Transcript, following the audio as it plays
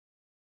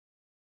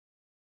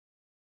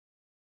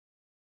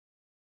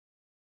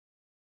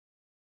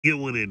Get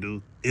what it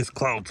do. It's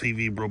Cloud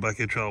TV, bro. Back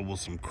at y'all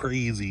with some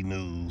crazy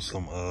news,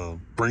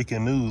 some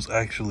breaking news.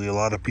 Actually, a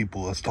lot of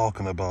people are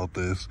talking about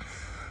this.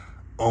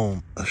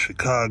 A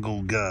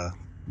Chicago guy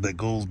that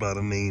goes by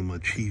the name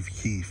of Chief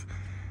Keef.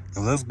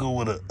 And let's go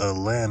with an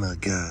Atlanta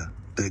guy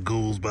that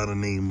goes by the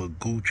name of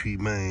Gucci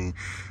Mane.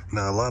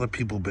 Now, a lot of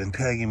people been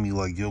tagging me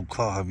like, yo,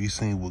 Cloud, have you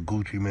seen what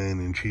Gucci Mane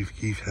and Chief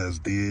Keef has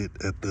did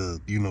at the,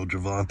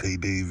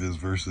 Gervonta Davis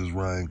versus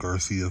Ryan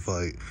Garcia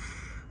fight?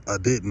 I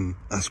didn't.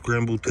 I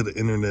scrambled to the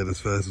internet as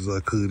fast as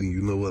I could, and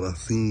you know what? I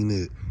seen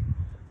it.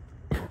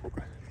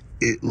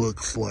 It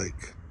looks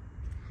like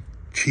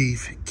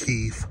Chief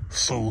Keef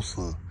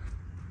Sosa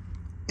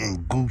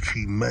and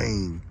Gucci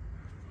Mane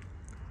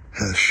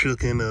has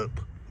shooken up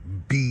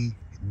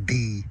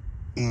BDN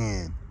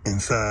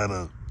inside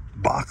a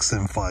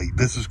boxing fight.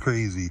 This is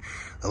crazy.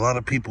 A lot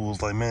of people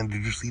was like, man,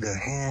 did you see that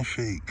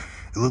handshake?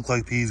 It looked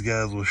like these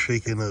guys were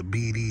shaking up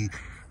BD,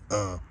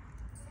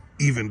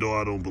 even though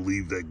I don't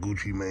believe that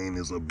Gucci Mane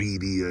is a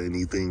BD or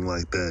anything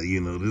like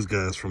that. This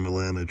guy's from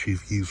Atlanta,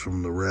 Chief Keef's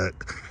from the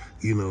rack.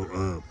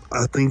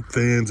 I think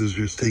fans is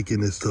just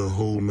taking this to a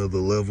whole nother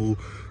level.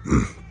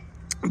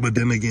 But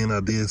then again, I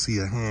did see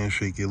a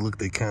handshake. It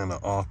looked kind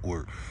of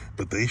awkward.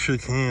 But they shook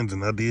hands,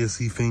 and I did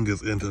see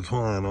fingers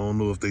intertwined. I don't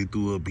know if they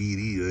threw a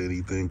BD or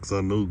anything, because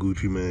I know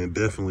Gucci Mane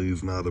definitely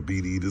is not a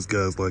BD. This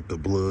guy's like the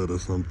blood or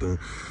something.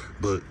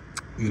 But,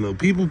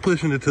 people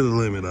pushing it to the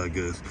limit, I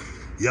guess.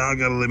 Y'all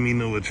gotta let me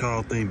know what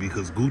y'all think,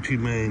 because Gucci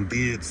Mane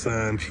did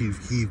sign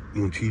Chief Keef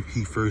when Chief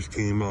Keef first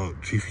came out.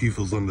 Chief Keef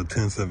was under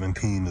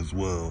 1017 as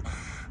well.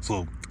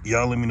 So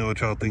y'all let me know what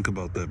y'all think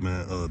about that,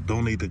 man.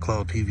 Donate to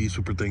Cloud TV.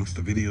 Super thanks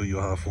to video. You'll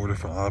have 4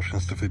 different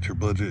options to fit your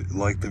budget.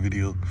 Like the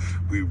video.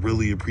 We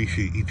really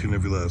appreciate each and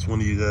every last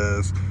one of you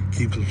guys.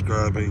 Keep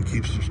subscribing,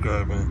 keep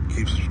subscribing,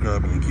 keep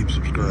subscribing, and keep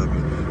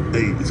subscribing.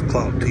 Hey, it's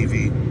Cloud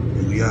TV,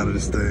 and we out of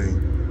this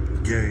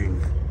thing. Gang.